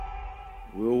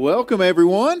Well, welcome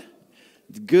everyone.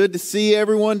 It's good to see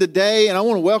everyone today, and I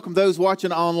want to welcome those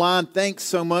watching online. Thanks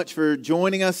so much for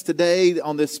joining us today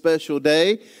on this special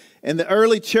day. In the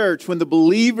early church, when the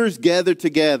believers gathered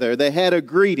together, they had a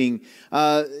greeting.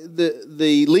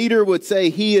 The leader would say,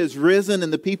 "He is risen,"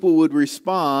 and the people would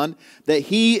respond that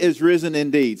 "He is risen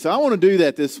indeed." So I want to do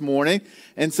that this morning.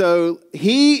 And so,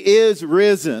 He is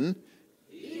risen.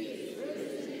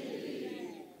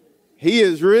 He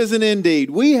is risen indeed.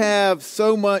 We have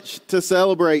so much to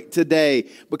celebrate today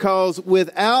because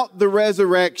without the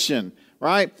resurrection,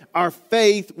 right, our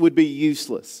faith would be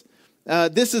useless.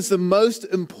 This is the most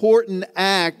important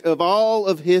act of all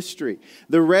of history,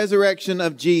 the resurrection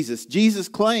of Jesus. Jesus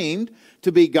claimed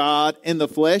to be God in the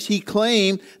flesh. He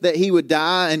claimed that He would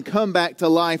die and come back to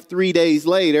life 3 days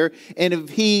later. And if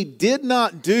He did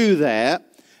not do that,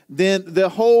 then the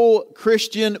whole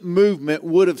Christian movement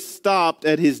would have stopped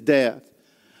at His death.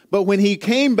 But when He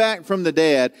came back from the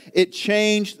dead, it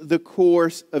changed the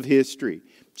course of history,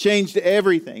 changed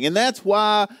everything. And that's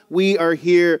why we are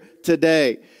here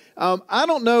today. I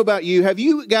don't know about you. Have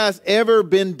you guys ever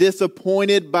been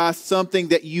disappointed by something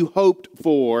that you hoped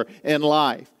for in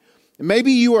life?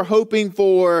 Maybe you were hoping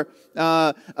for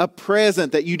a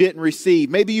present that you didn't receive.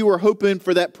 Maybe you were hoping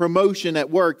for that promotion at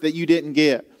work that you didn't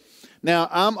get. Now,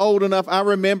 I'm old enough. I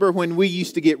remember when we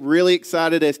used to get really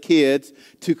excited as kids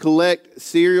to collect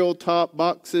cereal top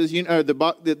boxes. You know what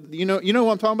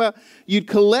I'm talking about? You'd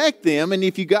collect them, and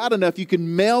if you got enough, you could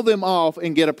mail them off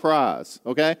and get a prize.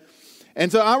 Okay,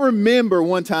 and so I remember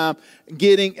one time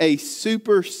getting a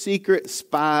super secret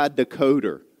spy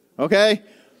decoder. Okay,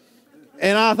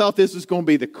 and I thought this was going to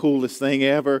be the coolest thing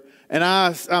ever. And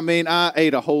I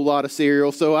ate a whole lot of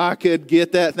cereal so I could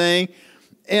get that thing.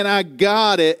 And I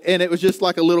got it, and it was just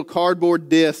like a little cardboard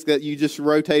disc that you just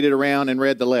rotated around and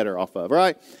read the letter off of,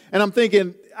 right? And I'm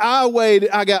thinking,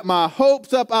 I got my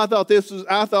hopes up. I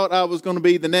thought I was going to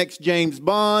be the next James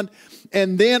Bond.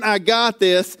 And then I got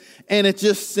this, and it's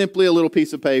just simply a little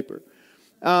piece of paper.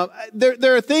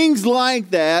 There are things like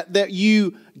that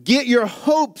you get your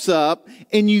hopes up,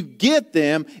 and you get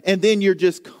them, and then you're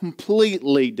just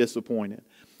completely disappointed.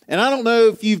 And I don't know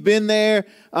if you've been there,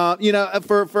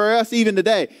 for us even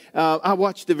today. I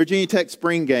watched the Virginia Tech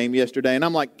spring game yesterday, and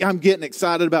I'm getting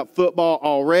excited about football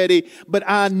already. But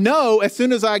I know as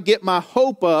soon as I get my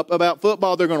hope up about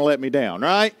football, they're going to let me down,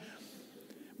 right?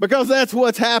 Because that's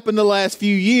what's happened the last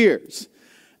few years.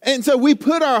 And so we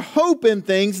put our hope in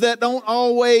things that don't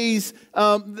always,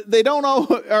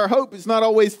 our hope is not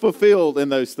always fulfilled in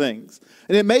those things.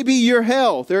 And it may be your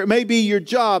health, or it may be your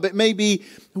job, it may be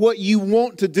what you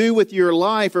want to do with your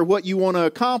life or what you want to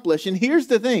accomplish. And here's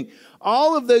the thing,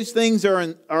 all of those things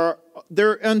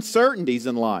they're uncertainties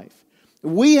in life.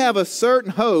 We have a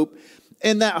certain hope,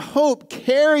 and that hope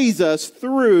carries us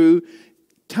through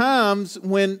times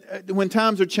when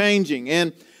times are changing.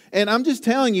 And I'm just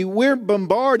telling you, we're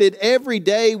bombarded every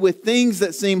day with things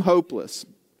that seem hopeless.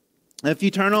 If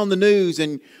you turn on the news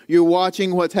and you're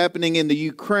watching what's happening in the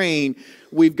Ukraine,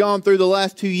 we've gone through the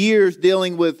last 2 years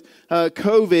dealing with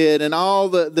COVID and all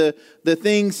the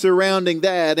things surrounding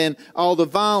that, and all the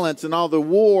violence and all the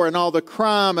war and all the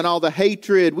crime and all the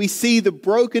hatred. We see the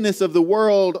brokenness of the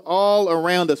world all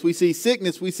around us. We see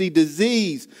sickness, we see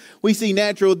disease, we see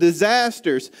natural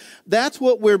disasters. That's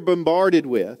what we're bombarded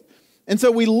with. And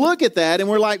so we look at that and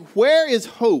we're like, where is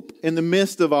hope in the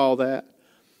midst of all that?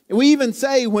 And we even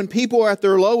say when people are at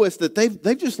their lowest that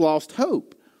they've just lost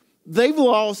hope. They've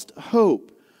lost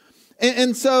hope.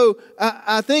 And so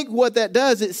I think what that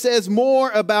does, it says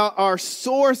more about our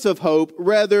source of hope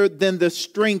rather than the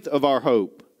strength of our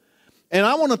hope. And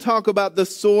I want to talk about the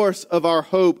source of our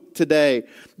hope today.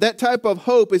 That type of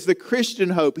hope is the Christian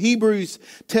hope. Hebrews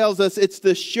tells us it's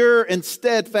the sure and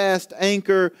steadfast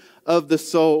anchor of the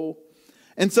soul.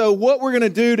 And so what we're going to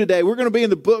do today, we're going to be in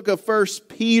the book of 1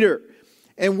 Peter.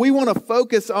 And we want to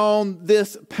focus on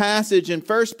this passage in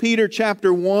 1 Peter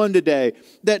chapter 1 today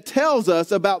that tells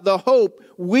us about the hope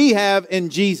we have in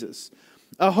Jesus.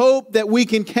 A hope that we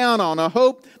can count on, a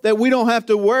hope that we don't have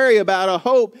to worry about, a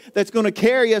hope that's going to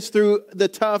carry us through the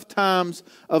tough times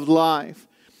of life.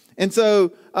 And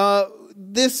so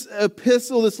this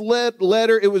epistle, this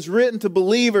letter, it was written to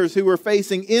believers who were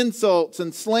facing insults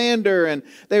and slander, and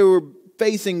they were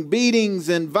facing beatings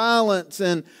and violence,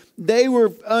 and they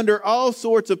were under all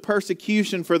sorts of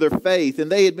persecution for their faith,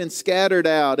 and they had been scattered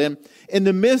out. And in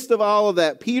the midst of all of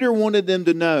that, Peter wanted them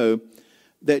to know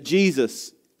that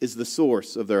Jesus is the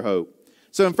source of their hope.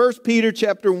 So in 1 Peter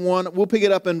chapter 1, we'll pick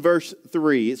it up in verse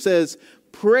 3. It says,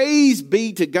 praise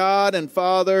be to the God and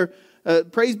Father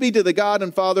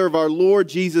of our Lord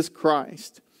Jesus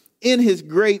Christ. In His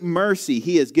great mercy,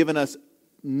 He has given us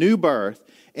new birth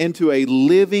into a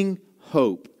living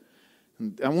hope.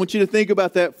 I want you to think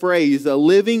about that phrase, a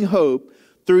living hope,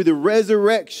 through the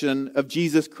resurrection of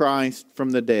Jesus Christ from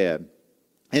the dead,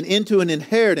 and into an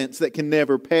inheritance that can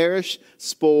never perish,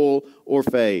 spoil, or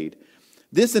fade.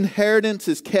 This inheritance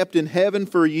is kept in heaven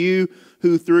for you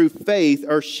who through faith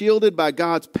are shielded by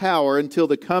God's power until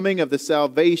the coming of the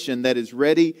salvation that is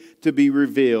ready to be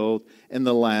revealed in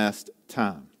the last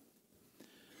time.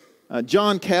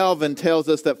 John Calvin tells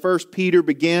us that 1 Peter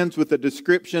begins with a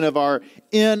description of our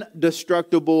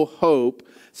indestructible hope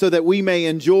so that we may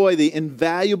enjoy the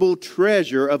invaluable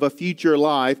treasure of a future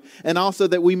life, and also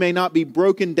that we may not be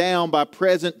broken down by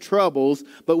present troubles,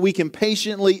 but we can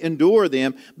patiently endure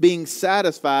them, being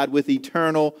satisfied with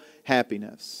eternal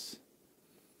happiness.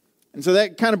 And so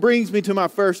that kind of brings me to my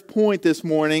first point this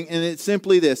morning, and it's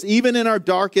simply this. Even in our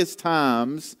darkest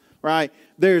times, right,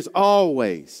 there's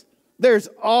always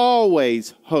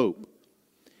hope.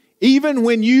 Even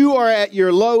when you are at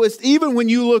your lowest, even when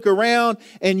you look around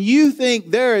and you think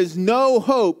there is no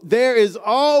hope, there is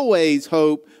always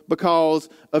hope because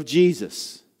of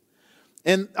Jesus.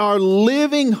 And our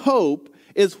living hope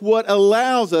is what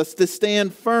allows us to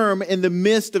stand firm in the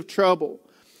midst of trouble.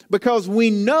 Because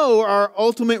we know our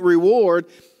ultimate reward.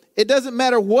 It doesn't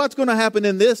matter what's going to happen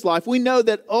in this life. We know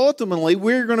that ultimately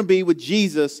we're going to be with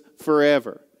Jesus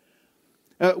forever.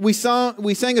 We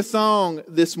sang a song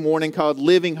this morning called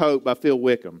Living Hope by Phil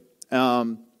Wickham.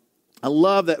 I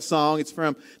love that song. It's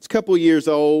a couple of years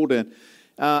old, and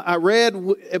I read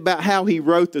about how he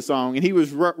wrote the song, and he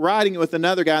was writing it with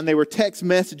another guy, and they were text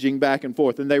messaging back and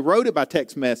forth, and they wrote it by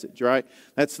text message, right?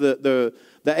 That's the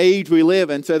age we live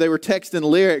in, so they were texting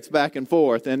lyrics back and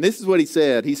forth, and this is what he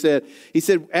said. He said,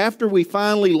 after we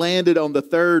finally landed on the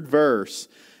third verse,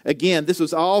 again, this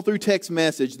was all through text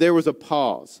message, there was a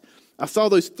pause. I saw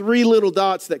those three little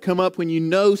dots that come up when you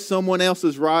know someone else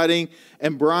is writing,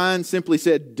 and Brian simply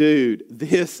said, dude,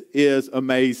 this is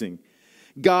amazing.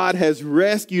 God has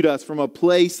rescued us from a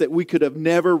place that we could have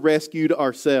never rescued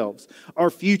ourselves. Our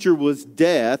future was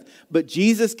death, but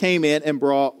Jesus came in and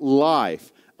brought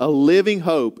life, a living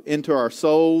hope into our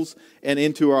souls and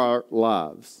into our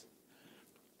lives.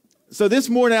 So this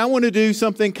morning I want to do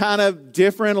something kind of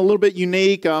different, a little bit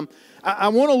unique. I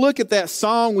want to look at that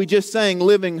song we just sang,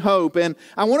 Living Hope, and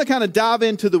I want to kind of dive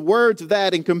into the words of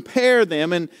that and compare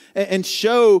them and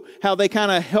show how they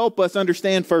kind of help us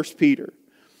understand 1 Peter.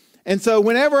 And so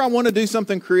whenever I want to do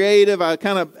something creative, I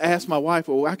kind of ask my wife,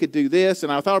 well, I could do this.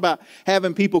 And I thought about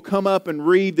having people come up and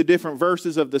read the different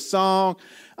verses of the song.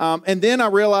 And then I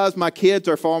realized my kids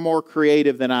are far more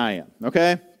creative than I am,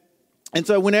 okay? And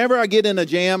so whenever I get in a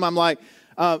jam, I'm like,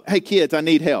 hey, kids, I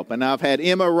need help. And I've had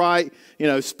Emma write,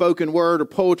 spoken word or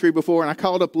poetry before. And I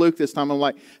called up Luke this time. I'm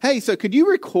like, hey, so could you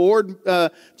record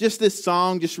just this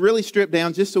song, just really stripped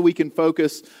down, just so we can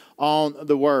focus on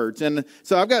the words. And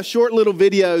so I've got short little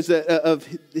videos of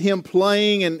him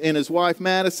playing and his wife,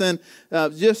 Madison,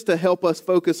 just to help us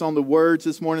focus on the words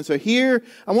this morning. So here,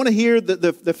 I want to hear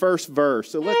the first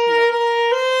verse. So let's...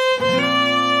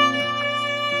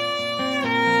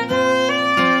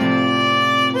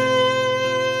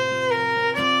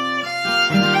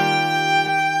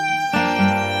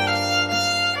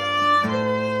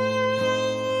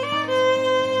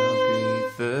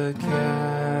 The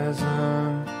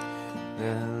chasm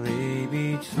that lay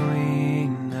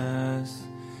between us,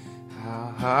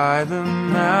 how high the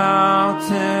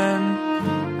mountain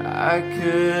I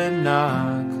could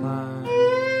not climb.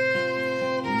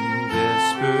 In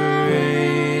desperation,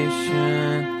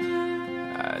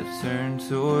 I turned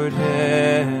toward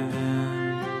heaven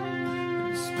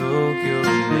and spoke your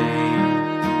name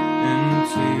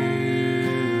into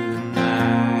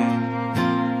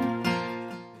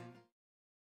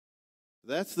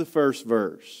That's the first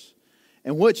verse.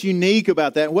 And what's unique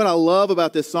about that, what I love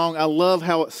about this song, I love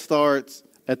how it starts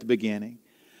at the beginning.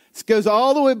 It goes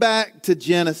all the way back to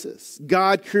Genesis.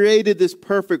 God created this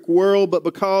perfect world, but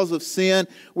because of sin,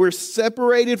 we're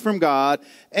separated from God,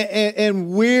 and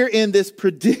we're in this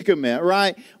predicament,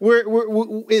 right?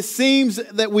 It seems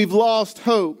that we've lost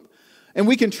hope. And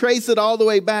we can trace it all the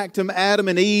way back to Adam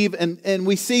and Eve, and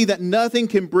we see that nothing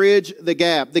can bridge the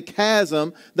gap, the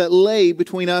chasm that lay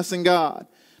between us and God.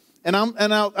 And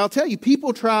I'll tell you,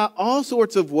 people try all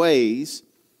sorts of ways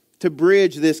to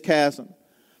bridge this chasm.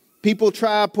 People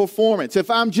try performance.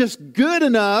 If I'm just good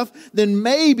enough, then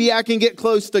maybe I can get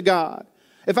close to God.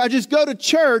 If I just go to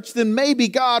church, then maybe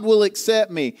God will accept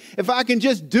me. If I can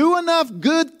just do enough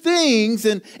good things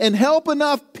and help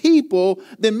enough people,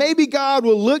 then maybe God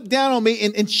will look down on me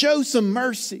and show some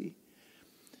mercy.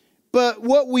 But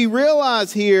what we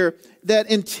realize here,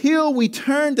 that until we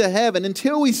turn to heaven,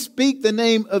 until we speak the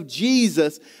name of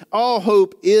Jesus, all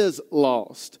hope is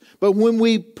lost. But when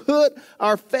we put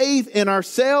our faith in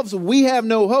ourselves, we have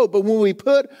no hope. But when we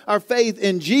put our faith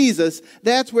in Jesus,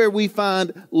 that's where we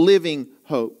find living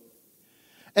hope.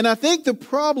 And I think the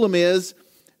problem is,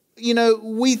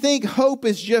 we think hope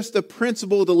is just a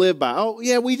principle to live by. Oh,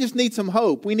 yeah, we just need some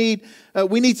hope. We need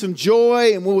some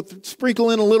joy, and we'll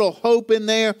sprinkle in a little hope in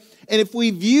there. And if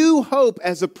we view hope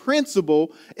as a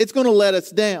principle, it's going to let us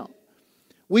down.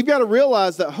 We've got to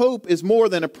realize that hope is more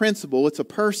than a principle. It's a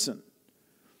person.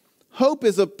 Hope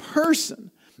is a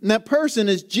person, and that person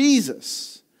is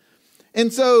Jesus.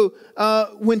 And so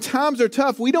when times are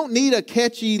tough, we don't need a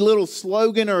catchy little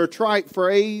slogan or a trite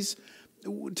phrase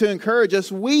to encourage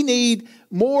us. We need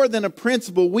more than a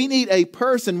principle. We need a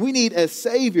person. We need a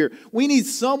Savior. We need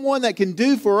someone that can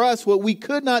do for us what we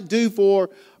could not do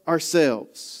for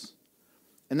ourselves.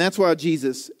 And that's why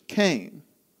Jesus came.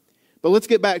 But let's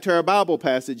get back to our Bible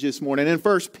passage this morning. In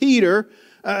 1 Peter,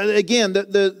 again,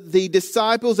 the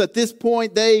disciples at this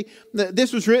point,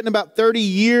 this was written about 30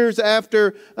 years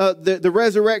after the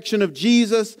resurrection of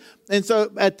Jesus. And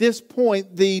so at this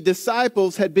point, the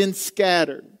disciples had been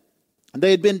scattered.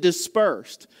 They had been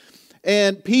dispersed.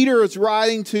 And Peter is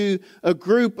writing to a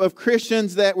group of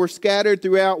Christians that were scattered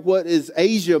throughout what is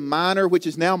Asia Minor, which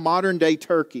is now modern-day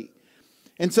Turkey.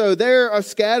 And so they're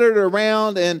scattered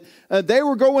around, and they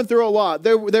were going through a lot.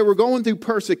 They were going through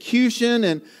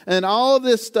persecution and all of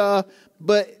this stuff.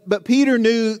 But Peter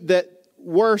knew that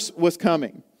worse was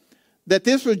coming, that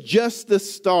this was just the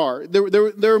start.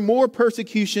 There more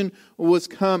persecution was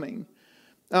coming.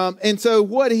 And so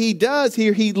what he does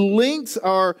here, he links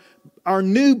our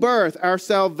new birth, our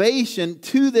salvation,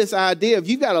 to this idea of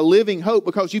you've got a living hope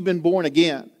because you've been born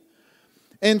again.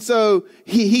 And so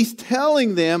he's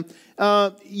telling them,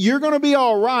 you're going to be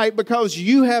all right because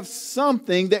you have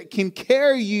something that can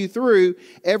carry you through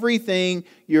everything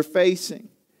you're facing.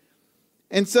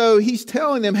 And so he's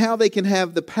telling them how they can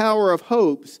have the power of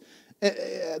hope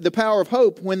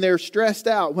when they're stressed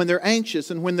out, when they're anxious,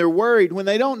 and when they're worried, when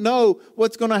they don't know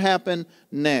what's going to happen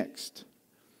next.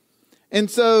 And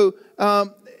so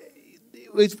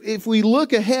if we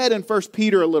look ahead in 1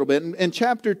 Peter a little bit, in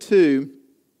chapter 2,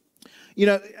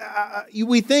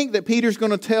 we think that Peter's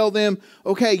going to tell them,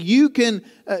 okay, you can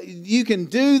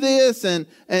do this, and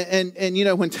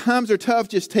when times are tough,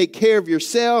 just take care of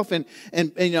yourself and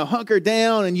hunker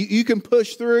down, and you can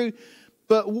push through.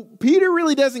 But Peter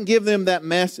really doesn't give them that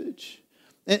message.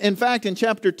 In fact, in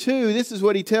chapter 2, this is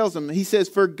what he tells them. He says,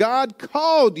 "For God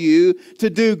called you to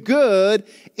do good,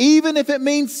 even if it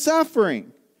means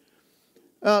suffering.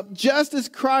 Just as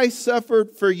Christ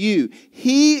suffered for you.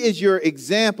 He is your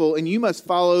example, and you must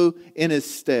follow in his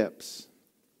steps."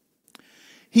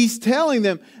 He's telling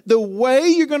them the way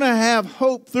you're going to have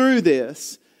hope through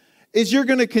this is you're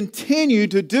going to continue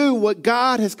to do what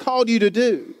God has called you to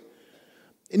do.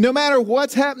 No matter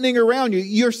what's happening around you,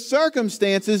 your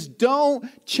circumstances don't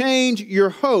change your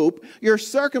hope. Your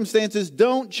circumstances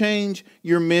don't change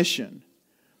your mission.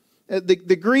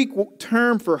 The Greek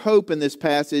term for hope in this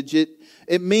passage,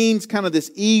 it means kind of this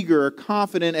eager or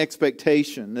confident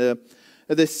expectation. The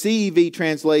CEV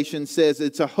translation says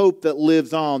it's a hope that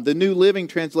lives on. The New Living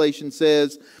Translation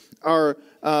says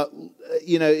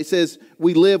it says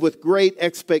we live with great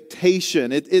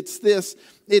expectation.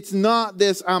 It's not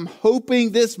this, I'm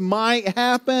hoping this might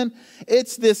happen.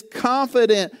 It's this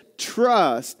confident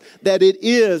trust that it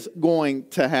is going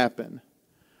to happen.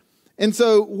 And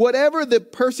so whatever the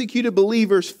persecuted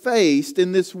believers faced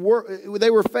in this world,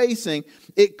 they were facing,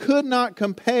 it could not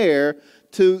compare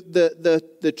to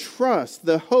the trust,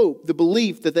 the hope, the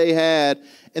belief that they had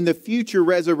in the future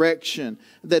resurrection,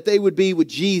 that they would be with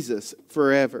Jesus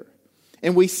forever.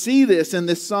 And we see this in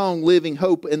this song, Living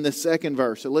Hope, in the second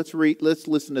verse. So let's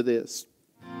listen to this.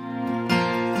 And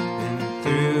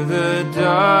through the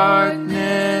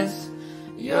darkness,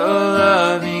 your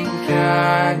loving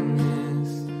kindness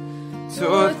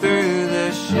tore through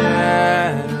the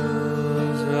shadows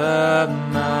of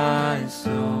my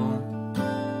soul.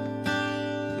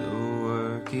 The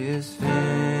work is finished,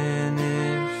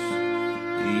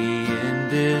 the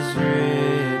end is written.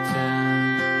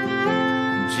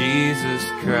 Jesus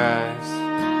Christ,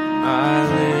 my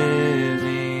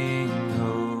living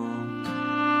hope.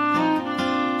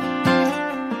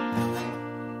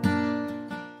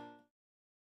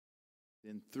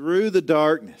 And through the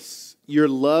darkness, your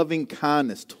loving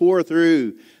kindness tore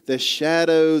through the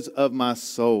shadows of my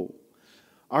soul.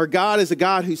 Our God is a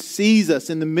God who sees us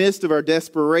in the midst of our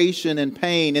desperation and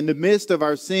pain, in the midst of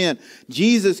our sin.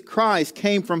 Jesus Christ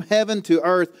came from heaven to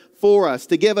earth for us,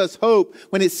 to give us hope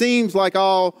when it seems like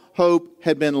all hope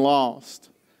had been lost.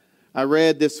 I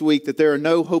read this week that there are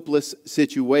no hopeless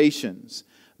situations.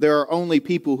 There are only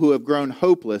people who have grown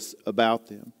hopeless about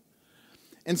them.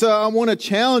 And so I want to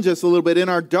challenge us a little bit. In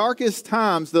our darkest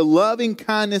times, the loving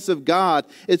kindness of God,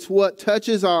 it's what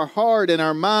touches our heart and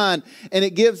our mind, and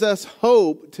it gives us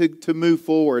hope to move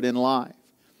forward in life.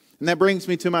 And that brings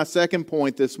me to my second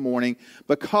point this morning.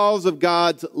 Because of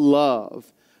God's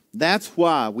love, that's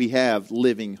why we have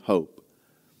living hope.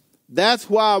 That's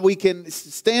why we can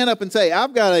stand up and say,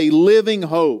 I've got a living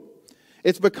hope.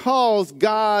 It's because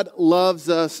God loves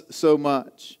us so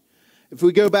much. If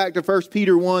we go back to 1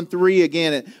 Peter 1:3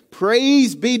 again,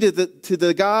 praise be to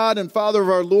the God and Father of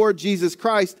our Lord Jesus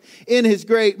Christ. In His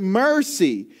great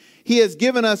mercy, He has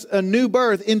given us a new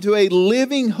birth into a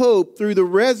living hope through the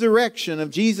resurrection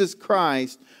of Jesus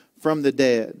Christ from the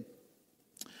dead.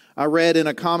 I read in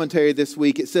a commentary this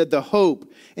week, it said the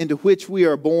hope into which we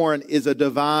are born is a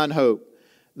divine hope.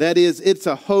 That is, it's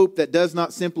a hope that does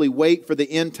not simply wait for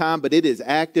the end time, but it is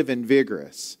active and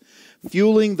vigorous,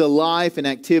 fueling the life and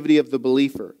activity of the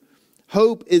believer.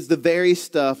 Hope is the very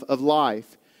stuff of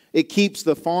life. It keeps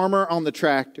the farmer on the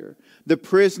tractor, the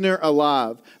prisoner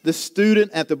alive, the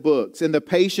student at the books, and the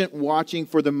patient watching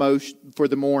for the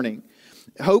morning.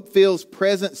 Hope fills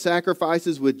present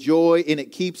sacrifices with joy, and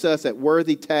it keeps us at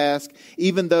worthy task,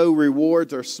 even though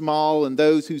rewards are small and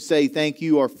those who say thank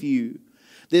you are few.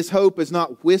 This hope is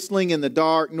not whistling in the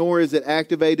dark, nor is it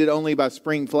activated only by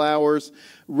spring flowers.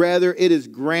 Rather, it is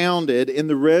grounded in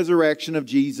the resurrection of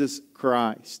Jesus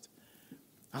Christ.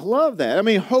 I love that. I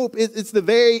mean, hope, it's the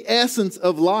very essence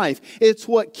of life. It's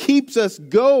what keeps us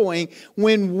going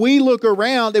when we look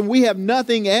around and we have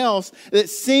nothing else that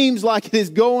seems like it is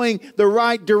going the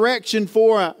right direction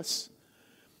for us.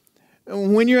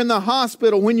 When you're in the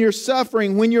hospital, when you're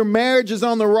suffering, when your marriage is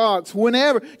on the rocks,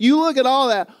 whenever you look at all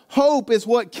that, hope is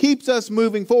what keeps us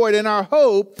moving forward. And our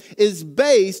hope is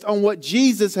based on what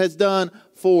Jesus has done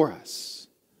for us.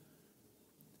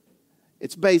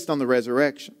 It's based on the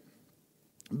resurrection.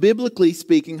 Biblically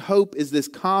speaking, hope is this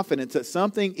confidence that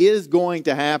something is going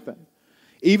to happen,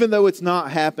 even though it's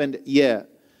not happened yet.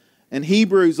 In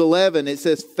Hebrews 11, it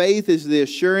says, faith is the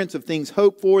assurance of things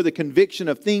hoped for, the conviction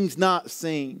of things not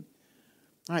seen.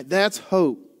 All right, that's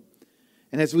hope.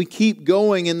 And as we keep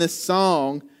going in this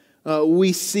song,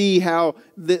 we see how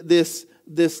this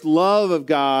love of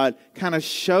God kind of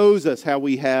shows us how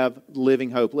we have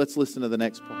living hope. Let's listen to the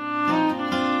next part.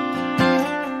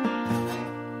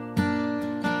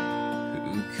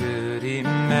 Who could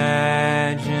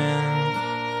imagine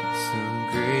so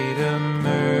great a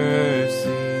mercy?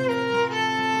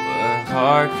 What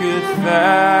heart could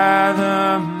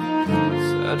fathom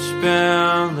such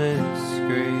boundless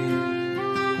grace?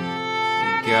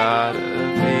 The God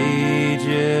of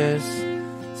ages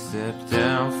stepped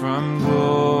down from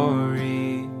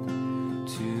glory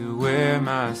to wear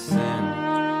my sin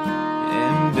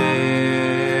and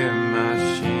bear my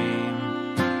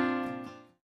shame.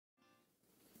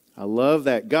 I love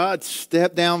that. God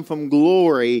stepped down from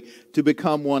glory to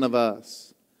become one of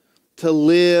us, to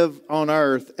live on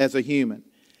earth as a human.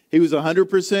 He was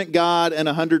 100% God and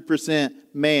 100%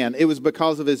 man. It was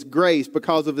because of His grace,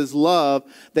 because of His love,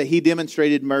 that He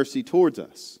demonstrated mercy towards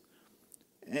us.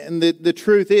 And the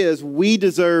truth is, we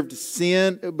deserved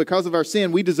sin. Because of our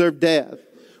sin, we deserve death.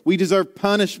 We deserve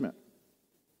punishment.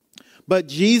 But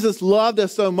Jesus loved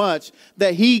us so much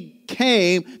that He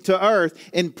came to earth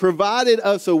and provided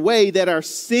us a way that our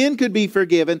sin could be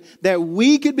forgiven, that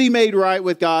we could be made right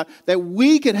with God, that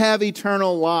we could have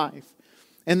eternal life.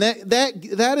 And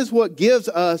that is what gives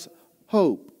us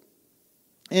hope.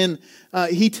 And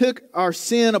He took our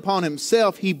sin upon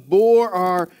Himself. He bore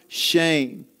our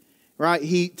shame. Right?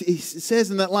 He says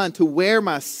in that line, to wear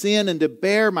my sin and to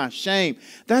bear my shame.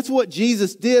 That's what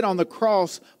Jesus did on the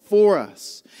cross for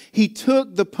us. He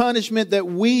took the punishment that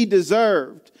we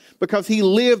deserved because He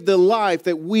lived the life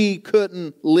that we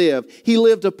couldn't live. He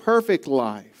lived a perfect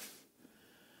life.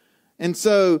 And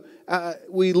so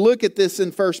we look at this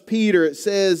in 1 Peter. It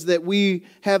says that we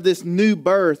have this new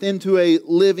birth into a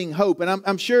living hope. And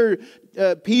I'm sure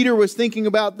Peter was thinking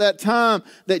about that time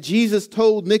that Jesus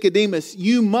told Nicodemus,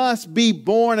 you must be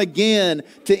born again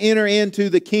to enter into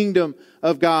the kingdom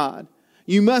of God.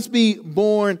 You must be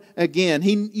born again.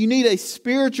 You need a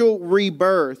spiritual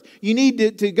rebirth. You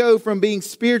need to go from being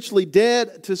spiritually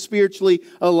dead to spiritually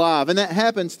alive. And that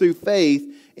happens through faith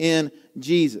in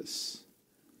Jesus.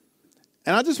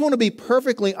 And I just want to be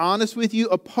perfectly honest with you.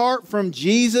 Apart from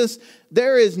Jesus,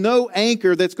 there is no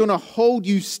anchor that's going to hold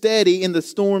you steady in the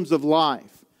storms of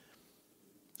life.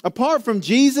 Apart from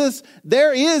Jesus,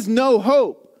 there is no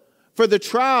hope for the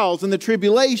trials and the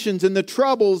tribulations and the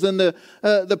troubles and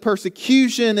the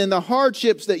persecution and the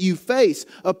hardships that you face.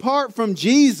 Apart from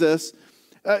Jesus,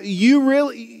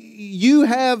 you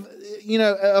have,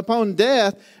 upon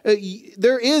death,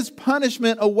 there is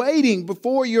punishment awaiting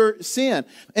before your sin.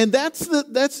 And that's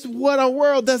what our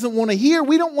world doesn't want to hear.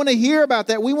 We don't want to hear about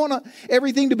that. We want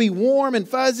everything to be warm and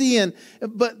fuzzy.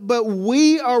 But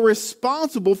we are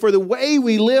responsible for the way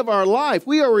we live our life.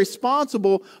 We are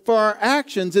responsible for our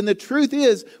actions. And the truth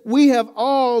is, we have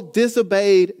all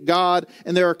disobeyed God,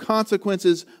 and there are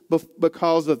consequences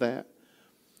because of that.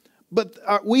 But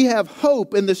we have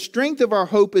hope, and the strength of our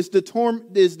hope is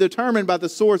determined by the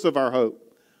source of our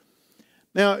hope.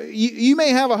 Now, you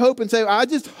may have a hope and say, I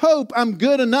just hope I'm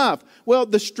good enough. Well,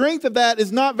 the strength of that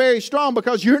is not very strong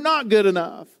because you're not good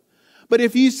enough. But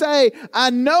if you say, I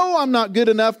know I'm not good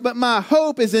enough, but my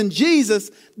hope is in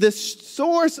Jesus, the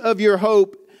source of your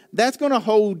hope, that's going to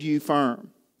hold you firm.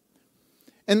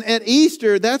 And at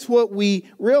Easter, that's what we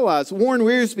realize. Warren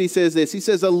Wiersbe says this. He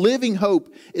says, a living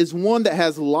hope is one that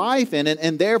has life in it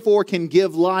and therefore can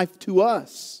give life to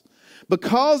us.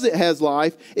 Because it has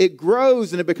life, it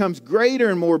grows and it becomes greater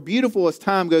and more beautiful as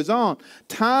time goes on.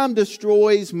 Time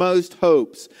destroys most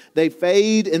hopes. They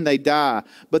fade and they die.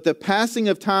 But the passing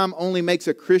of time only makes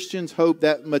a Christian's hope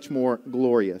that much more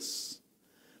glorious.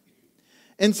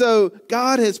 And so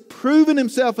God has proven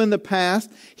himself in the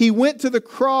past. He went to the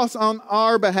cross on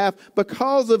our behalf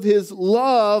because of his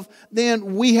love.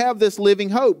 Then we have this living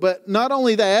hope. But not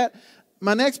only that,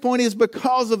 my next point is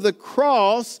because of the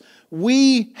cross,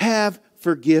 we have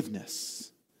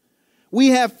forgiveness. We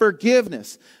have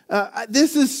forgiveness.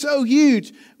 This is so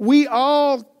huge. We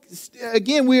are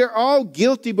all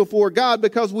guilty before God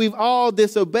because we've all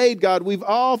disobeyed God. We've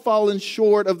all fallen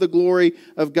short of the glory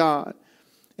of God.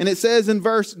 And it says in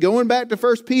going back to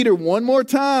 1 Peter one more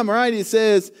time, right? It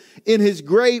says, in his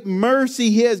great mercy,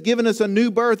 he has given us a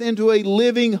new birth into a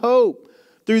living hope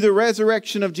through the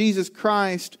resurrection of Jesus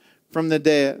Christ from the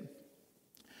dead.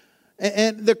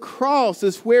 And the cross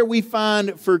is where we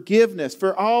find forgiveness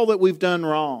for all that we've done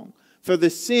wrong, for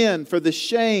the sin, for the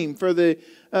shame, for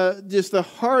just the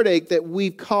heartache that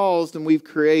we've caused and we've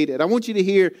created. I want you to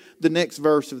hear the next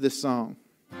verse of this song.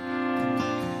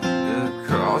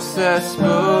 Cross has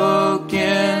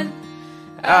spoken,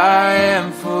 I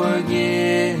am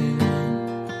forgiven.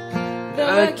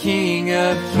 The King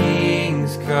of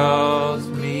Kings calls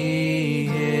me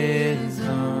his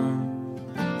own.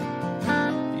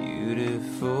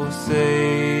 Beautiful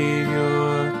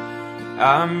Savior,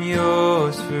 I'm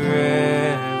yours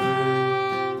forever.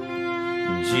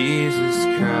 In Jesus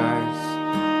Christ,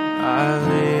 I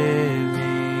live.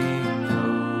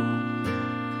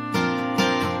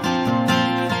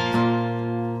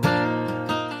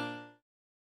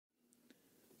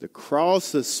 The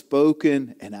cross is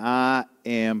spoken and I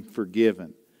am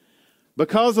forgiven.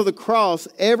 Because of the cross,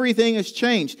 everything has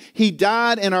changed. He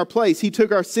died in our place. He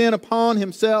took our sin upon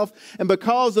himself. And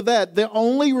because of that, the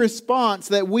only response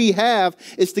that we have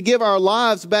is to give our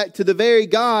lives back to the very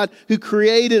God who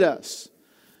created us.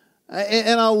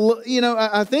 And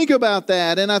I think about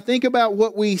that, and I think about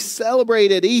what we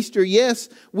celebrate at Easter. Yes,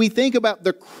 we think about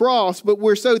the cross, but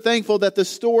we're so thankful that the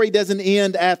story doesn't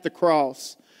end at the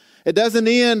cross. It doesn't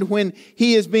end when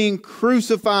he is being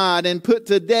crucified and put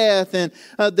to death and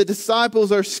the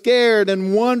disciples are scared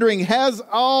and wondering, has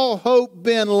all hope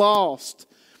been lost?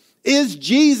 Is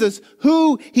Jesus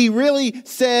who he really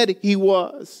said he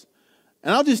was?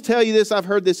 And I'll just tell you this, I've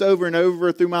heard this over and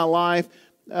over through my life,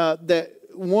 that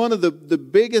one of the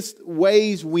biggest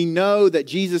ways we know that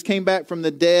Jesus came back from the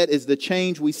dead is the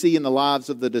change we see in the lives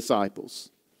of the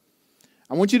disciples.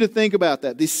 I want you to think about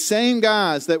that. These same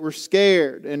guys that were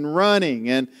scared and running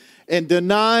and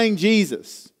denying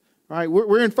Jesus. Right?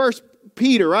 We're in 1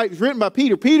 Peter, right? It's written by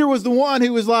Peter. Peter was the one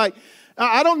who was like,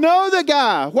 I don't know the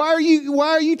guy. Why are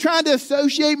you trying to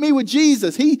associate me with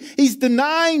Jesus? He's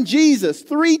denying Jesus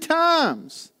 3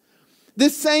 times.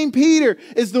 This same Peter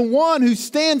is the one who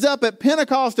stands up at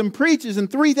Pentecost and preaches, and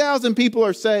 3,000 people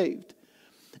are saved.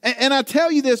 And I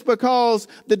tell you this because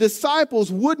the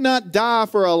disciples would not die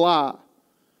for a lie.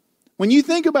 When you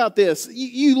think about this,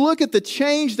 you look at the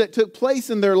change that took place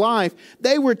in their life.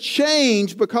 They were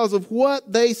changed because of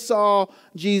what they saw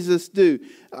Jesus do.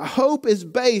 Hope is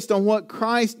based on what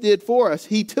Christ did for us.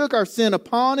 He took our sin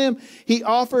upon him. He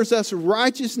offers us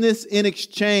righteousness in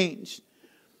exchange.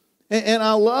 And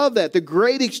I love that. The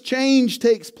great exchange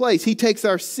takes place. He takes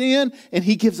our sin and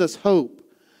he gives us hope.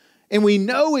 And we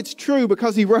know it's true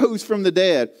because He rose from the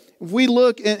dead. If we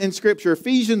look in Scripture,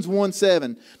 Ephesians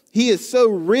 1:7, He is so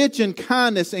rich in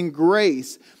kindness and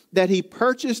grace that He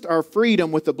purchased our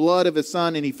freedom with the blood of His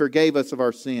Son, and He forgave us of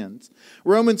our sins.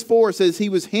 Romans 4 says He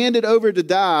was handed over to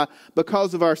die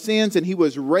because of our sins, and He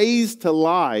was raised to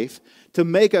life to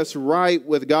make us right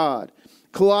with God.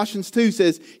 Colossians 2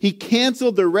 says He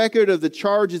canceled the record of the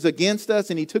charges against us,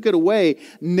 and He took it away,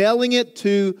 nailing it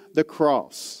to the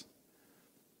cross.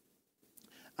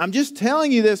 I'm just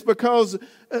telling you this because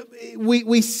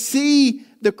we see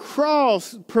the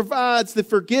cross provides the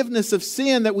forgiveness of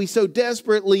sin that we so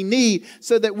desperately need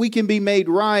so that we can be made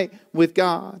right with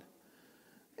God.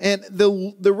 And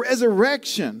the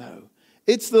resurrection, though,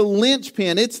 it's the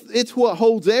linchpin. It's what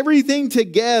holds everything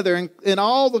together and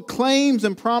all the claims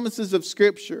and promises of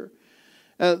Scripture.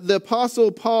 The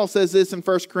Apostle Paul says this in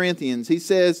 1 Corinthians. He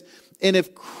says, "And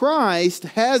if Christ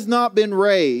has not been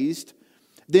raised,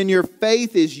 then your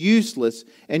faith is useless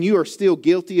and you are still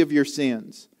guilty of your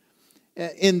sins.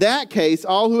 In that case,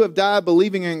 all who have died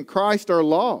believing in Christ are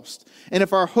lost. And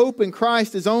if our hope in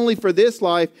Christ is only for this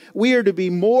life, we are to be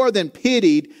more than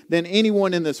pitied than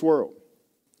anyone in this world."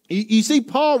 You see,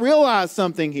 Paul realized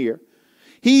something here.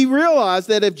 He realized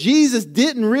that if Jesus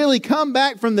didn't really come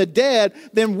back from the dead,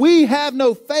 then we have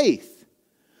no faith.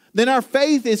 Then our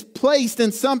faith is placed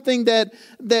in something that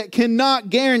cannot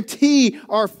guarantee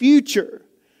our future.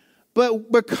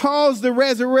 But because the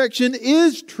resurrection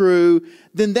is true,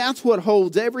 then that's what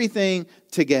holds everything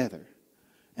together.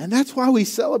 And that's why we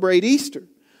celebrate Easter.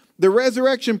 The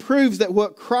resurrection proves that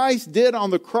what Christ did on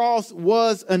the cross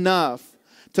was enough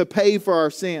to pay for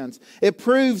our sins. It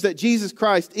proves that Jesus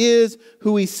Christ is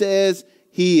who He says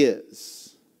He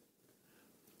is.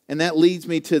 And that leads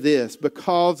me to this.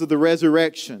 Because of the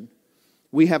resurrection,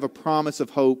 we have a promise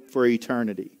of hope for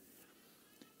eternity.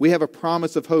 We have a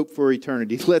promise of hope for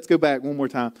eternity. Let's go back one more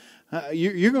time.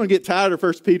 You're going to get tired of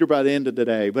 1 Peter by the end of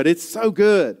today, but it's so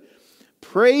good.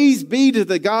 Praise be to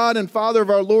the God and Father of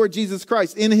our Lord Jesus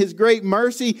Christ. In His great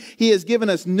mercy, He has given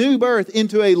us new birth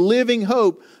into a living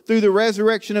hope through the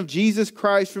resurrection of Jesus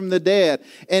Christ from the dead,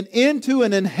 and into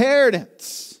an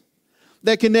inheritance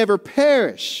that can never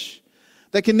perish,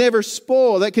 that can never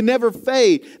spoil, that can never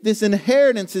fade. This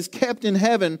inheritance is kept in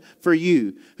heaven for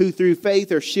you, who through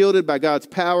faith are shielded by God's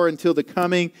power until the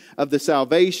coming of the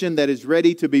salvation that is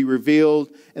ready to be revealed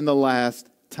in the last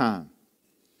time.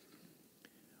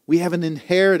 We have an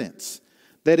inheritance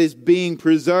that is being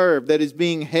preserved, that is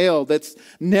being held, that's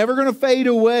never going to fade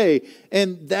away.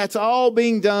 And that's all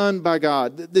being done by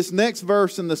God. This next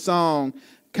verse in the song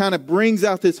kind of brings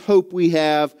out this hope we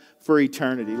have for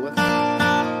eternity. Then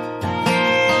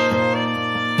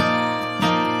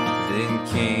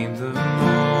came the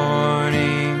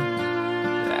morning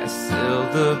that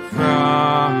sealed the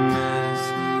promise.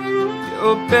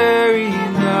 Your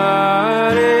buried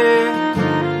body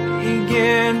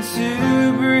began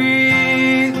to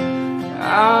breathe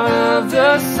out of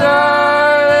the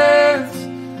silence.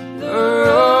 The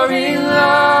roaring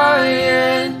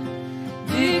lion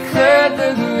declared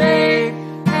the grave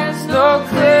has no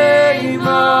claim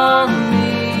on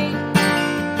me.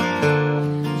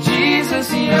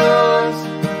 Jesus, yours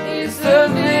is the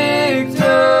victory.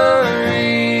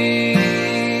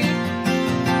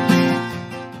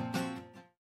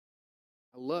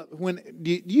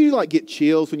 Do you like get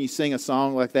chills when you sing a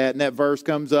song like that and that verse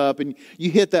comes up and you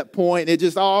hit that point and it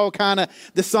just all kind of,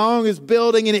 the song is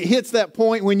building and it hits that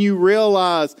point when you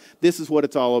realize this is what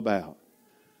it's all about.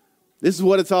 This is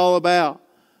what it's all about,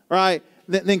 right?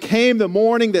 Then came the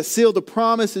morning that sealed the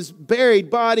promise. His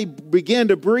buried body began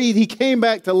to breathe. He came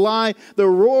back to life. The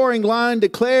roaring lion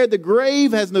declared, the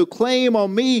grave has no claim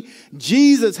on me.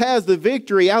 Jesus has the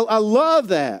victory. I love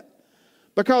that.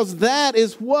 Because that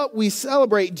is what we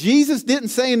celebrate. Jesus didn't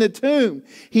stay in the tomb.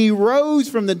 He rose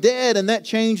from the dead, and that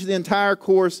changed the entire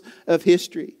course of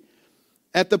history.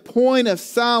 At the point of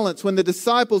silence, when the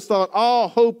disciples thought all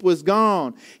hope was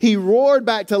gone, He roared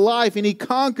back to life and He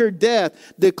conquered death,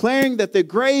 declaring that the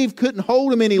grave couldn't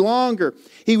hold Him any longer.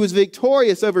 He was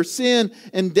victorious over sin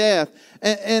and death.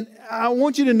 And I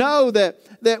want you to know that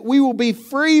we will be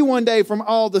free one day from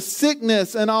all the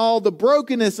sickness and all the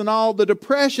brokenness and all the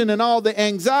depression and all the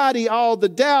anxiety, all the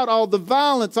doubt, all the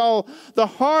violence, all the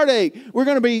heartache. We're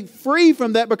going to be free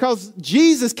from that because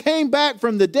Jesus came back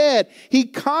from the dead. He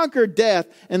conquered death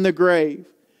and the grave.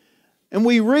 And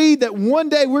we read that one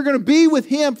day we're going to be with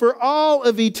Him for all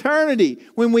of eternity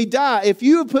when we die. If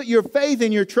you have put your faith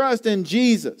and your trust in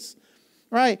Jesus,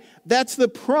 right? That's the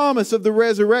promise of the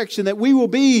resurrection, that we will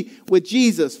be with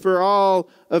Jesus for all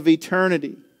of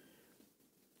eternity.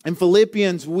 In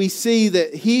Philippians, we see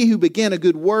that he who began a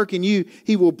good work in you,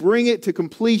 he will bring it to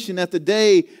completion at the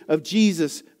day of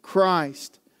Jesus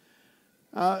Christ.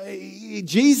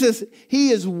 Jesus,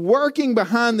 he is working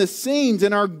behind the scenes,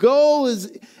 and our goal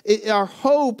is, our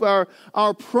hope,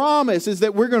 our promise is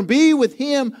that we're going to be with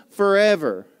him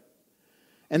forever.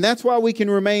 And that's why we can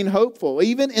remain hopeful,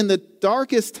 even in the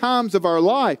darkest times of our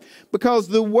life. Because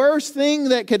the worst thing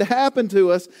that could happen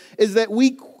to us is that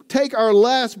we take our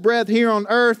last breath here on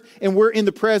earth and we're in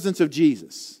the presence of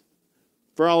Jesus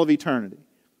for all of eternity.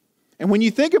 And when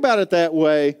you think about it that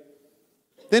way,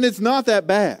 then it's not that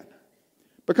bad.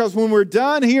 Because when we're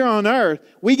done here on earth,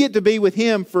 we get to be with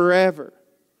him forever.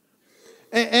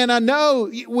 And I know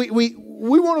we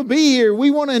want to be here.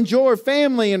 We want to enjoy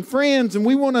family and friends, and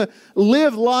we want to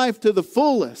live life to the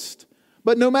fullest.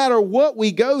 But no matter what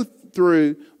we go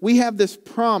through, we have this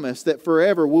promise that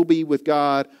forever we'll be with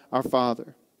God our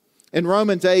Father. In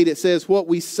Romans 8, it says, what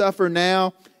we suffer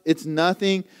now, it's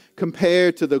nothing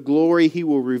compared to the glory he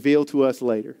will reveal to us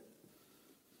later.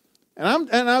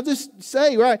 And I'll just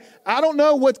say, right, I don't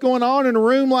know what's going on in a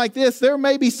room like this. There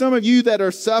may be some of you that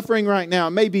are suffering right now.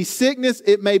 It may be sickness.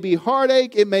 It may be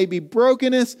heartache. It may be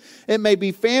brokenness. It may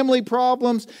be family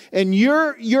problems. And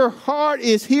your heart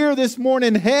is here this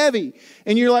morning heavy.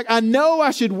 And you're like, I know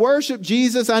I should worship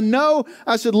Jesus. I know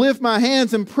I should lift my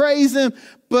hands and praise him.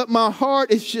 But my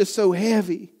heart is just so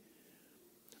heavy.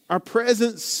 Our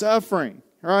present suffering,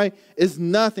 right, is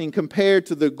nothing compared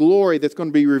to the glory that's going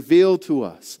to be revealed to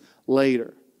us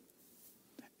later.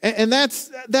 And that's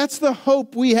the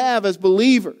hope we have as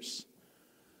believers,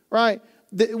 right?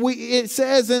 It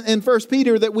says in 1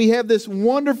 Peter that we have this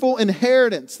wonderful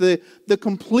inheritance, the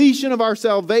completion of our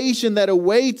salvation that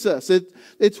awaits us.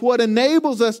 It's what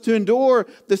enables us to endure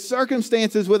the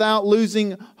circumstances without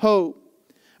losing hope.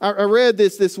 I read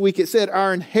this week. It said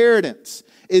our inheritance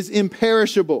is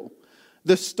imperishable.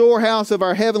 The storehouse of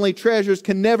our heavenly treasures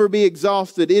can never be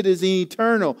exhausted. It is an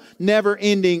eternal,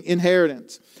 never-ending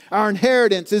inheritance. Our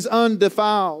inheritance is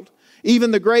undefiled.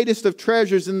 Even the greatest of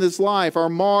treasures in this life are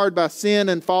marred by sin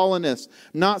and fallenness.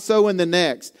 Not so in the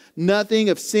next. Nothing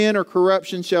of sin or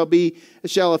corruption shall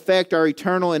affect our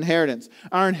eternal inheritance.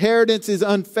 Our inheritance is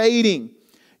unfading.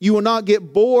 You will not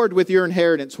get bored with your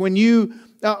inheritance. When you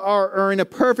are in a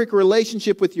perfect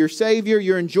relationship with your Savior,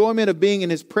 your enjoyment of being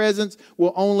in his presence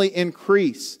will only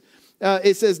increase.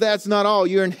 It says that's not all.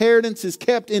 Your inheritance is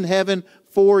kept in heaven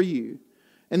for you.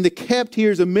 And the kept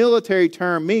here is a military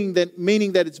term, meaning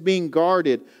that it's being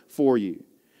guarded for you.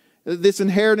 This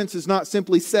inheritance is not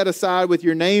simply set aside with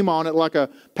your name on it like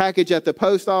a package at the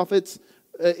post office.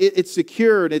 It's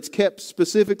secured. It's kept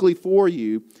specifically for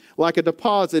you like a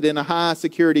deposit in a high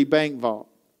security bank vault.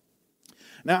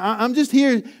 Now, I'm just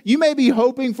here. You may be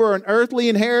hoping for an earthly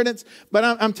inheritance, but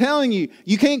I'm telling you,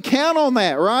 you can't count on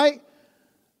that, right?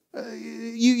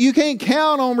 You can't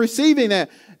count on receiving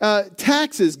that.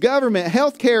 Taxes, government,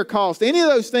 healthcare costs, any of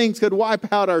those things could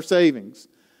wipe out our savings.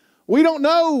 We don't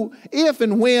know if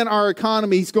and when our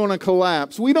economy is going to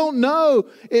collapse. We don't know.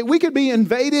 We could be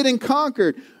invaded and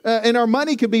conquered, and our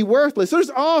money could be worthless.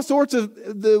 There's all sorts of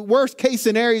the worst case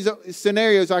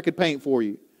scenarios I could paint for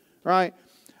you, right?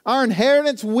 Our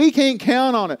inheritance, we can't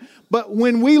count on it. But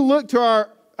when we look to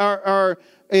our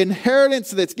inheritance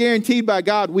that's guaranteed by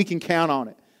God, we can count on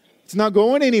it. It's not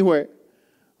going anywhere.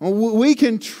 We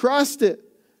can trust it,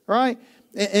 right?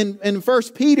 And in 1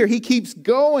 Peter, he keeps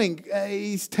going.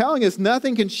 He's telling us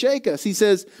nothing can shake us. He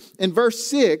says in verse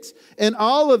 6, in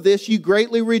all of this you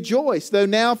greatly rejoice, though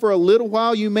now for a little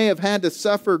while you may have had to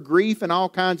suffer grief and all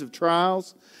kinds of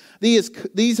trials.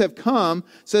 These have come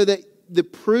so that the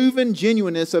proven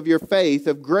genuineness of your faith,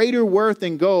 of greater worth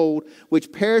than gold,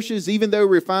 which perishes even though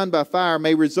refined by fire,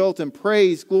 may result in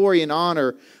praise, glory, and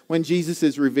honor when Jesus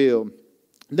is revealed.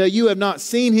 Though you have not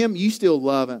seen him, you still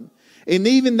love him. And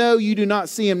even though you do not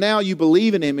see him now, you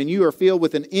believe in him, and you are filled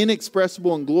with an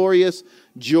inexpressible and glorious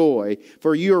joy,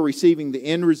 for you are receiving the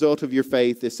end result of your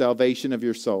faith, the salvation of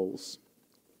your souls.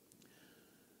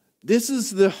 This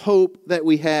is the hope that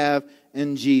we have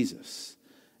in Jesus.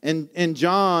 And in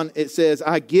John, it says,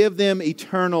 I give them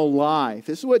eternal life.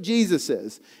 This is what Jesus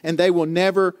says. And they will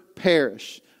never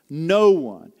perish. No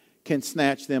one can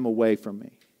snatch them away from me.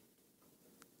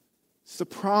 It's the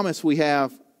promise we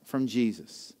have from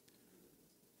Jesus.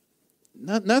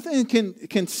 Nothing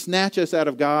can snatch us out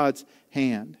of God's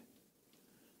hand.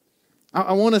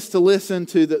 I want us to listen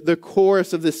to the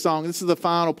chorus of this song. This is the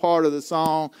final part of the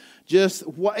song.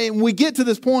 And we get to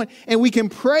this point and we can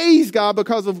praise God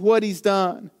because of what he's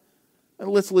done. And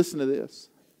let's listen to this.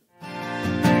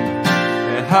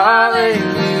 Hallelujah,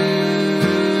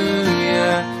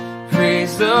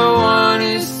 praise the one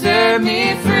who set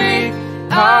me free.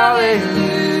 Hallelujah.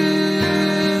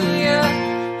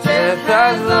 Death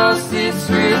has lost its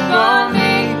grip on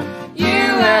me. You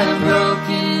have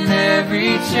broken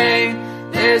every chain.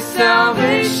 There's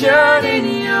salvation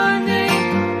in your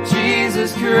name,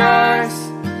 Jesus Christ,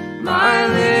 my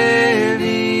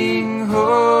living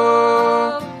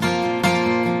hope.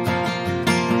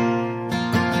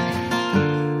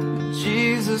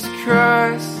 Jesus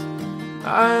Christ,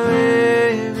 my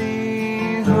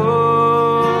living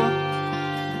hope.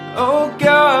 Oh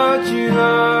God, you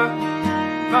are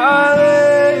my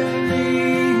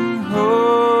living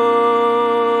hope.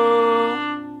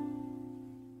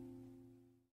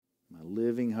 My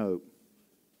living hope.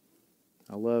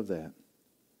 I love that.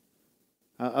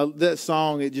 That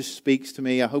song, it just speaks to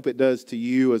me. I hope it does to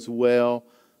you as well.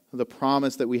 The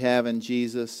promise that we have in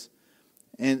Jesus.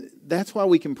 And that's why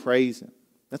we can praise Him.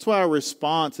 That's why our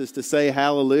response is to say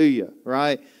hallelujah,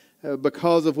 right?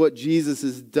 Because of what Jesus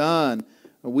has done,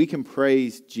 we can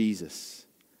praise Jesus.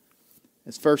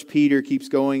 As 1 Peter keeps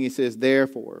going, he says,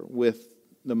 therefore, with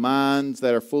the minds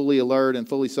that are fully alert and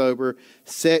fully sober,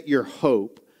 set your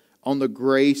hope on the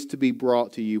grace to be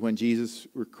brought to you when Jesus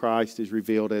Christ is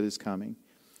revealed at His coming.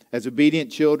 As obedient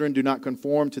children, do not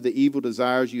conform to the evil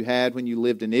desires you had when you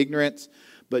lived in ignorance,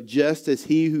 but just as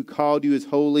He who called you is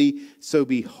holy, so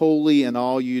be holy in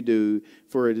all you do.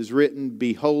 For it is written,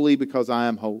 be holy because I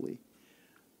am holy.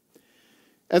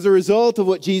 As a result of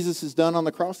what Jesus has done on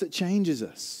the cross, it changes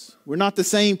us. We're not the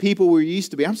same people we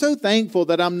used to be. I'm so thankful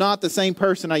that I'm not the same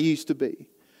person I used to be.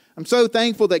 I'm so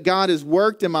thankful that God has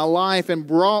worked in my life and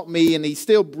brought me, and He's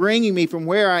still bringing me from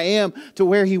where I am to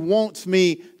where He wants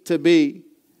me to be.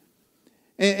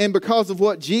 And because of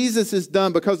what Jesus has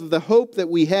done, because of the hope that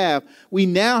we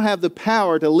now have the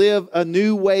power to live a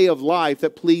new way of life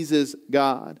that pleases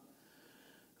God.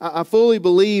 I fully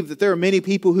believe that there are many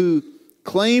people who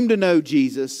claim to know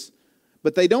Jesus,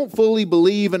 but they don't fully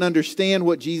believe and understand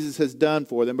what Jesus has done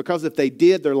for them, because if they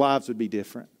did, their lives would be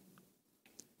different.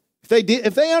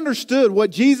 If they understood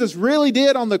what Jesus really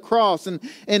did on the cross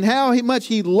and how much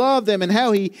He loved them and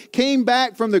how He came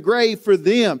back from the grave for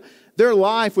them, their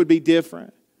life would be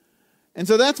different. And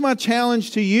so that's my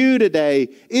challenge to you today.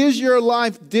 Is your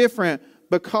life different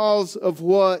because of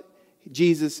what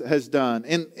Jesus has done?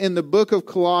 In the book of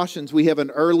Colossians, we have an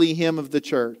early hymn of the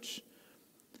church.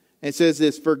 It says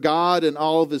this, for God in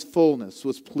all of His fullness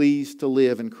was pleased to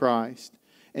live in Christ.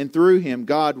 And through Him,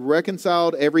 God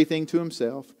reconciled everything to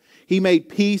Himself. He made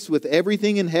peace with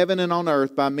everything in heaven and on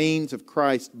earth by means of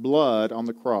Christ's blood on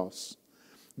the cross.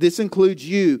 This includes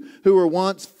you who were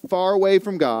once far away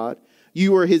from God.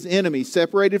 You were His enemies,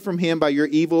 separated from Him by your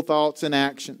evil thoughts and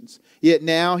actions. Yet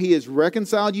now He has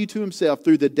reconciled you to Himself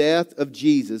through the death of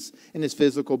Jesus in His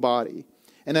physical body.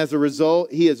 And as a result,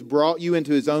 He has brought you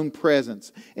into His own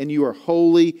presence, and you are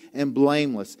holy and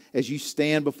blameless as you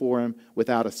stand before Him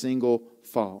without a single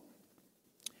fault.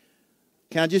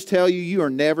 Can I just tell you, you are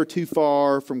never too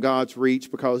far from God's reach,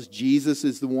 because Jesus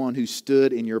is the one who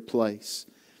stood in your place.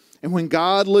 And when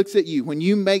God looks at you, when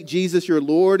you make Jesus your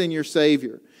Lord and your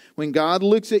Savior, when God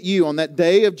looks at you on that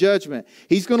day of judgment,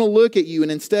 He's going to look at you,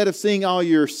 and instead of seeing all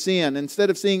your sin,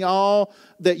 instead of seeing all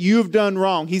that you've done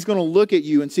wrong, He's going to look at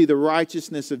you and see the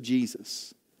righteousness of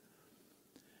Jesus.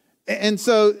 And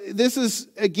so this is,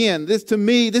 again, this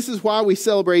is why we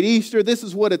celebrate Easter. This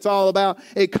is what it's all about.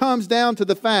 It comes down to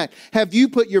the fact, have you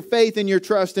put your faith and your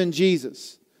trust in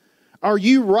Jesus? Are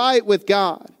you right with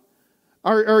God?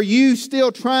 Are you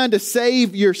still trying to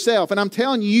save yourself? And I'm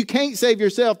telling you, you can't save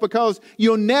yourself, because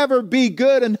you'll never be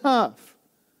good enough.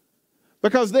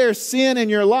 Because there's sin in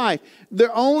your life.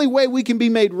 The only way we can be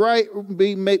made right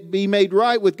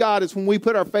with God is when we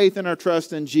put our faith and our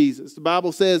trust in Jesus. The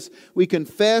Bible says we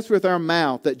confess with our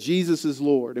mouth that Jesus is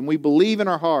Lord, and we believe in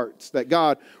our hearts that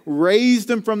God raised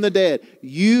Him from the dead.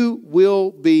 You will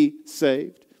be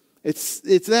saved. It's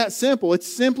that simple. It's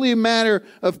simply a matter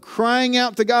of crying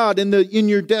out to God in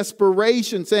your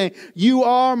desperation, saying, you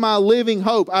are my living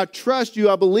hope. I trust you.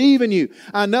 I believe in you.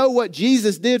 I know what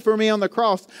Jesus did for me on the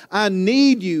cross. I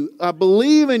need you. I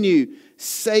believe in you.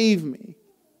 Save me.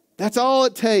 That's all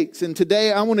it takes. And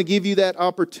today I want to give you that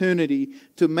opportunity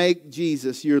to make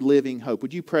Jesus your living hope.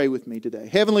 Would you pray with me today?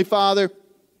 Heavenly Father,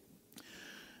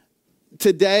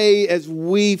 today, as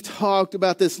we've talked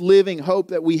about this living hope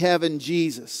that we have in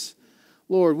Jesus,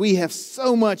 Lord, we have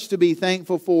so much to be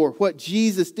thankful for, what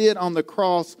Jesus did on the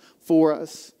cross for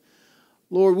us.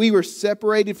 Lord, we were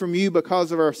separated from you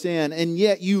because of our sin, and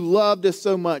yet you loved us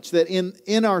so much that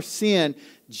in our sin,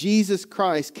 Jesus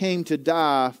Christ came to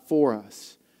die for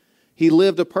us. He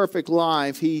lived a perfect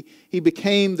life. He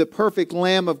became the perfect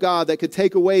Lamb of God that could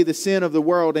take away the sin of the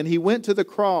world. And He went to the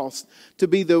cross to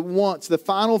be the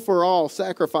final for all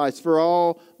sacrifice for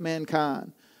all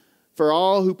mankind, for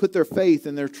all who put their faith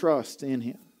and their trust in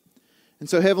Him. And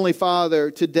so, Heavenly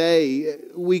Father, today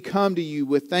we come to You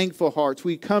with thankful hearts.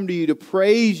 We come to You to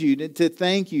praise You, to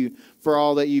thank You for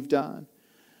all that You've done.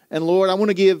 And Lord, I want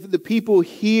to give the people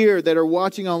here that are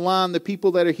watching online, the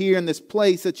people that are here in this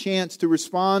place, a chance to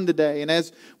respond today. And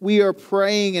as we are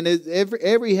praying and as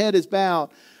every head is bowed,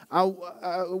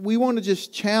 we want to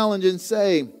just challenge and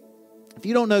say, if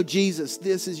you don't know Jesus,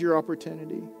 this is your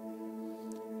opportunity.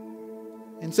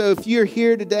 And so if you're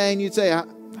here today and you'd say,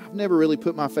 I've never really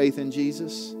put my faith in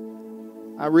Jesus.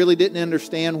 I really didn't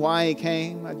understand why He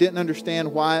came. I didn't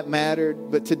understand why it mattered.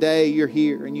 But today you're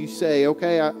here and you say,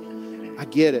 okay, I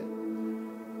get it.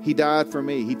 He died for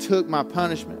me. He took my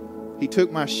punishment. He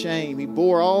took my shame. He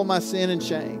bore all my sin and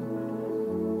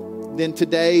shame. Then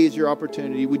today is your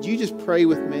opportunity. Would you just pray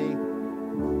with me?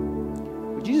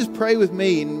 Would you just pray with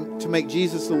me to make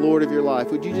Jesus the Lord of your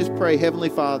life? Would you just pray, Heavenly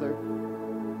Father,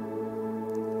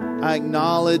 I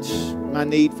acknowledge my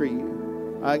need for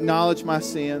You. I acknowledge my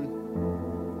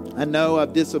sin. I know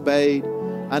I've disobeyed.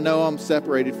 I know I'm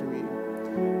separated from You.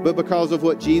 But because of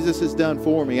what Jesus has done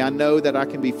for me, I know that I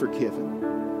can be forgiven.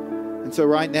 And so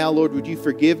right now, Lord, would You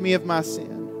forgive me of my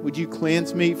sin? Would You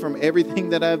cleanse me from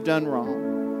everything that I've done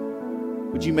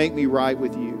wrong? Would You make me right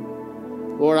with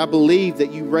You? Lord, I believe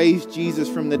that You raised Jesus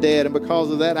from the dead. And because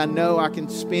of that, I know I can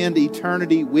spend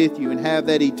eternity with You and have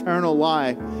that eternal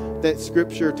life that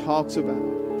Scripture talks about.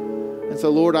 And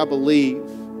so, Lord, I believe.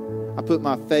 I put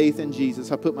my faith in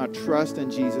Jesus. I put my trust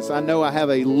in Jesus. I know I have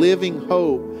a living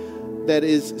hope that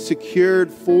is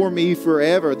secured for me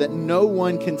forever, that no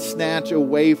one can snatch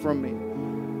away from me.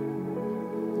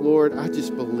 Lord, I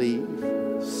just believe.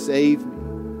 Save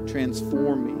me,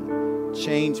 transform me,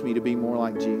 change me to be more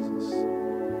like Jesus.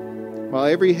 While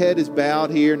every head is bowed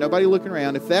here, nobody looking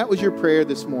around, if that was your prayer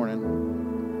this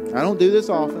morning, I don't do this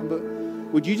often, but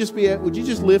would you just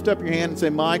lift up your hand and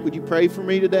say, Mike, would you pray for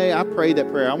me today? I prayed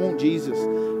that prayer. I want Jesus.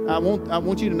 I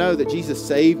want you to know that Jesus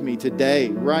saved me today,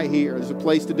 right here. There's a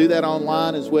place to do that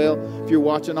online as well. If you're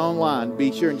watching online,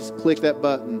 be sure and just click that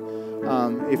button.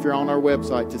 If you're on our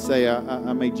website to say,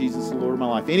 I made Jesus the Lord of my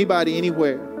life. Anybody,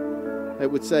 anywhere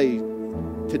that would say,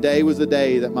 today was the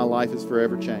day that my life is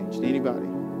forever changed. Anybody?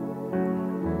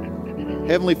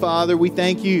 Heavenly Father, we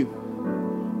thank You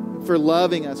for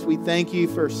loving us. We thank You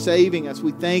for saving us.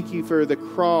 We thank You for the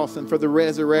cross and for the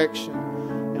resurrection.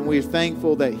 And we're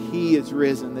thankful that He is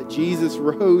risen, that Jesus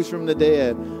rose from the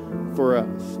dead for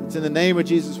us. It's in the name of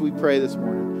Jesus we pray this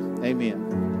morning.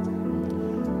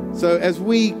 Amen. So as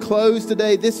we close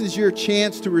today, this is your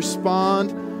chance to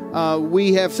respond.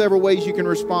 We have several ways you can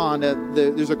respond.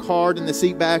 There's a card in the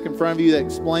seat back in front of you that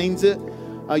explains it.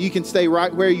 You can stay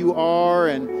right where you are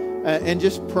and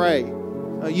just pray.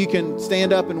 You can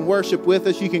stand up and worship with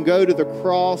us. You can go to the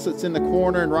cross that's in the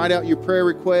corner and write out your prayer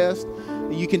request.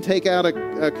 You can take out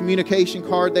a communication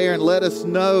card there and let us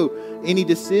know any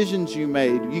decisions you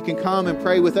made. You can come and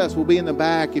pray with us. We'll be in the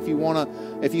back if you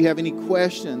have any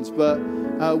questions. But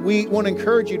we want to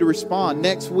encourage you to respond.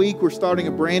 Next week, we're starting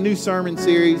a brand new sermon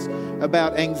series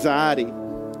about anxiety.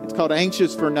 It's called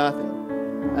Anxious for Nothing.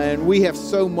 And we have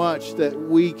so much that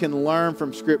we can learn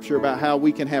from Scripture about how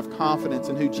we can have confidence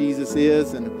in who Jesus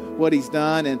is and what He's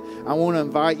done. And I want to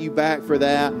invite you back for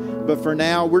that. But for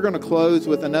now, we're going to close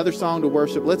with another song to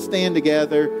worship. Let's stand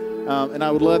together. And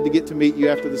I would love to get to meet you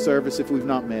after the service if we've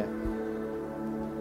not met.